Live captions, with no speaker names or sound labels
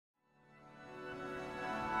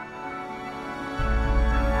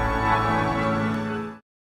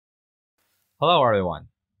Hello everyone.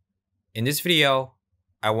 In this video,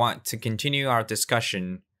 I want to continue our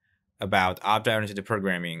discussion about object-oriented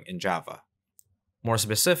programming in Java. More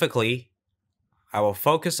specifically, I will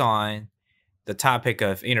focus on the topic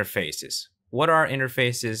of interfaces. What are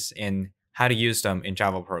interfaces and how to use them in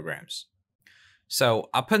Java programs?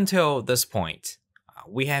 So up until this point,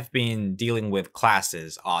 we have been dealing with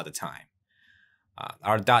classes all the time.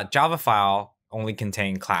 Our .java file only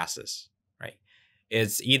contains classes, right?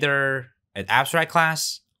 It's either an abstract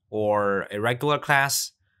class or a regular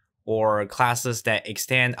class or classes that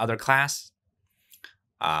extend other class.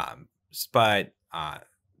 But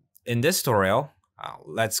in this tutorial,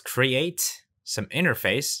 let's create some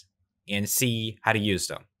interface and see how to use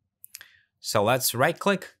them. So let's right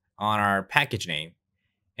click on our package name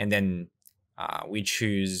and then we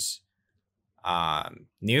choose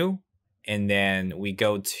new, and then we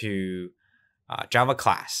go to Java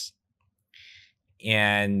class.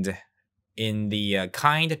 And in the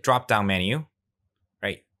kind drop-down menu,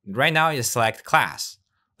 right now you select class.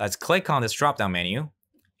 Let's click on this drop-down menu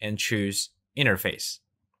and choose interface.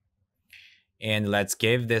 And let's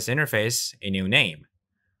give this interface a new name.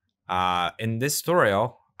 In this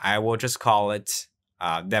tutorial, I will just call it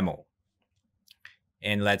demo.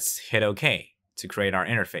 And let's hit OK to create our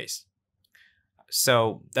interface.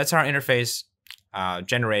 So that's our interface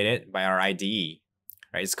generated by our IDE.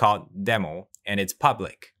 Right? It's called demo and it's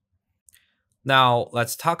public. Now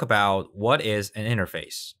let's talk about what is an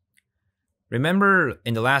interface. Remember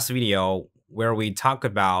in the last video where we talked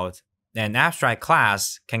about an abstract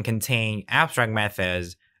class can contain abstract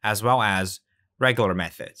methods as well as regular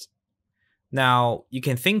methods. Now you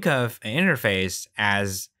can think of an interface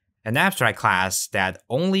as an abstract class that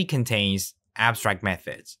only contains abstract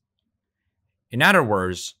methods. In other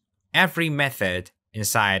words, every method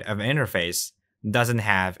inside of an interface doesn't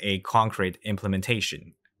have a concrete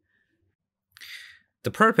implementation. The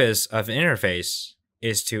purpose of an interface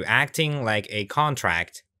is to acting like a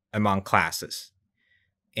contract among classes.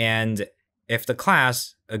 And if the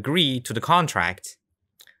class agree to the contract,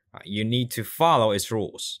 you need to follow its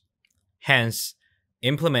rules. Hence,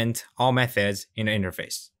 implement all methods in the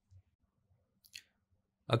interface.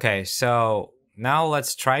 Okay, so now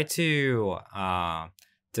let's try to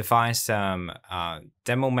define some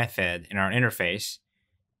demo method in our interface.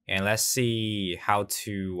 And let's see how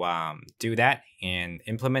to do that and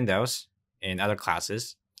implement those in other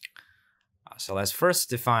classes. So let's first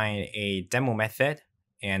define a demo method,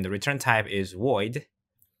 and the return type is void.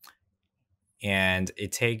 And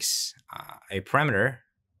it takes a parameter,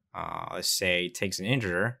 let's say it takes an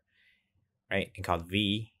integer, right, and called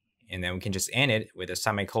v, and then we can just end it with a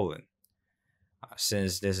semicolon.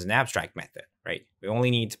 Since this is an abstract method, right? We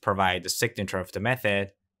only need to provide the signature of the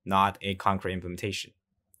method, not a concrete implementation.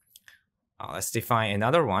 Let's define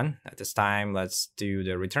another one. At this time, let's do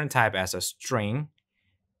the return type as a string,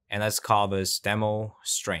 and let's call this demo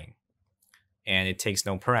string. And it takes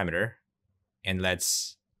no parameter, and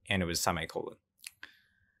let's end it with a semicolon.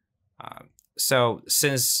 So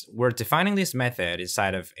since we're defining this method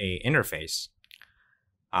inside of a interface,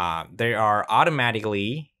 they are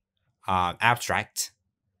automatically abstract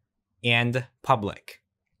and public.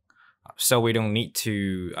 So we don't need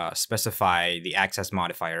to specify the access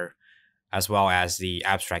modifier as well as the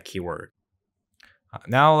abstract keyword.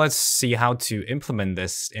 Now let's see how to implement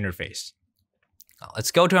this interface.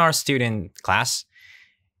 Let's go to our student class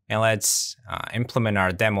and let's implement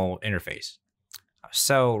our demo interface.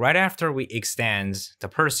 So right after we extend the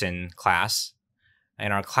person class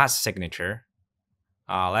in our class signature,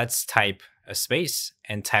 let's type a space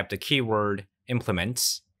and type the keyword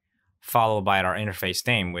implements followed by our interface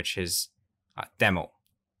name, which is demo.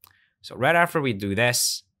 So right after we do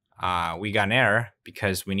this, we got an error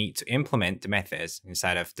because we need to implement the methods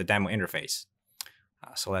inside of the demo interface.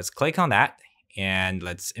 So let's click on that and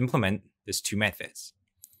let's implement these two methods.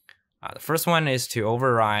 The first one is to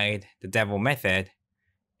override the demo method,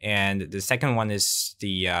 and the second one is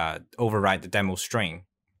the override the demo string.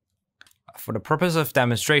 For the purpose of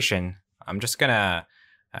demonstration, I'm just gonna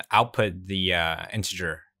output the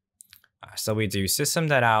integer. So we do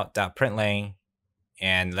system.out.println,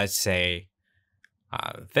 and let's say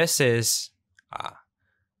this is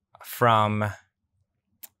from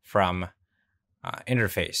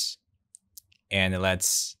interface, and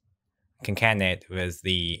let's concatenate with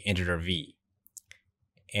the integer v.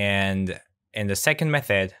 And in the second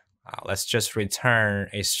method, let's just return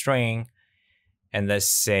a string, and let's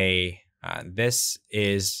say this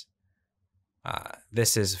is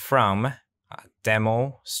from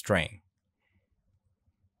demo string.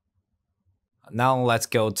 Now let's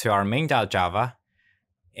go to our main.java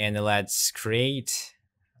and let's create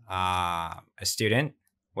a student,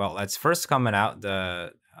 well, let's first comment out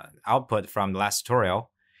the output from the last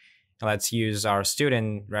tutorial. Let's use our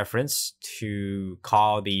student reference to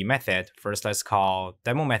call the method. First, let's call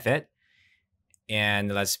demo method,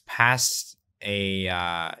 and let's pass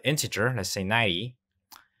a integer, let's say 90.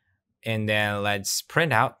 And then let's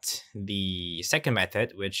print out the second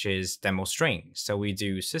method, which is demo string. So we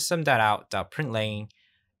do system.out.println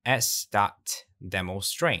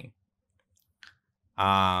s.demostring.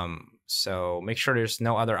 So make sure there's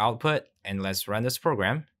no other output, and let's run this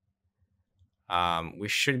program. We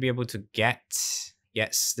should be able to get,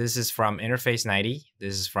 yes, this is from interface 90.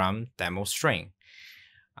 This is from demo string.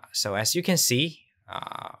 So as you can see,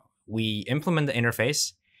 we implement the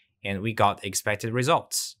interface and we got expected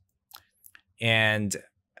results. And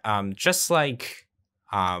just like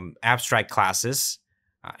abstract classes,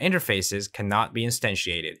 interfaces cannot be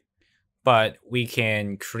instantiated, but we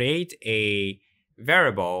can create a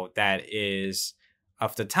variable that is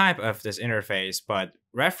of the type of this interface, but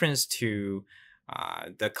reference to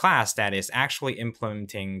the class that is actually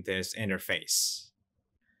implementing this interface.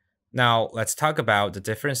 Now, let's talk about the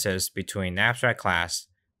differences between abstract class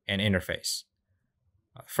and interface.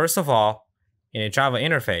 First of all, in a Java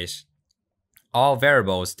interface, all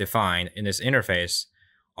variables defined in this interface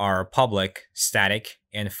are public, static,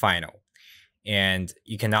 and final, and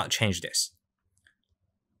you cannot change this.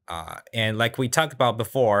 And like we talked about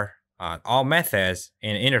before, all methods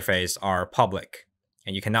in an interface are public,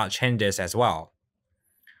 and you cannot change this as well.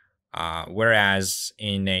 Whereas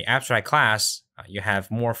in an abstract class, you have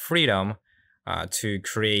more freedom to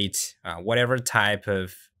create whatever type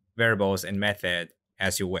of variables and method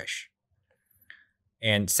as you wish.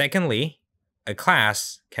 And secondly, a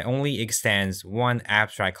class can only extend one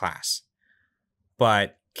abstract class,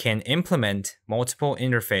 but can implement multiple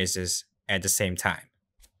interfaces at the same time.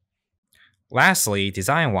 Lastly,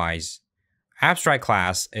 design-wise, abstract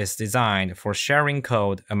class is designed for sharing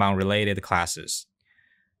code among related classes.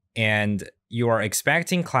 And you are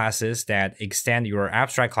expecting classes that extend your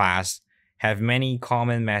abstract class have many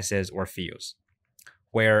common methods or fields,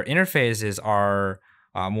 where interfaces are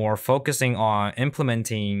more focusing on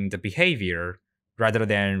implementing the behavior rather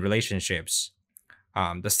than relationships.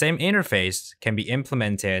 The same interface can be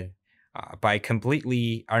implemented by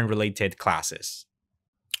completely unrelated classes.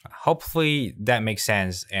 Hopefully that makes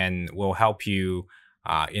sense and will help you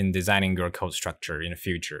in designing your code structure in the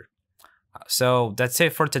future. So that's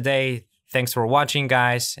it for today. Thanks for watching,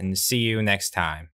 guys, and see you next time.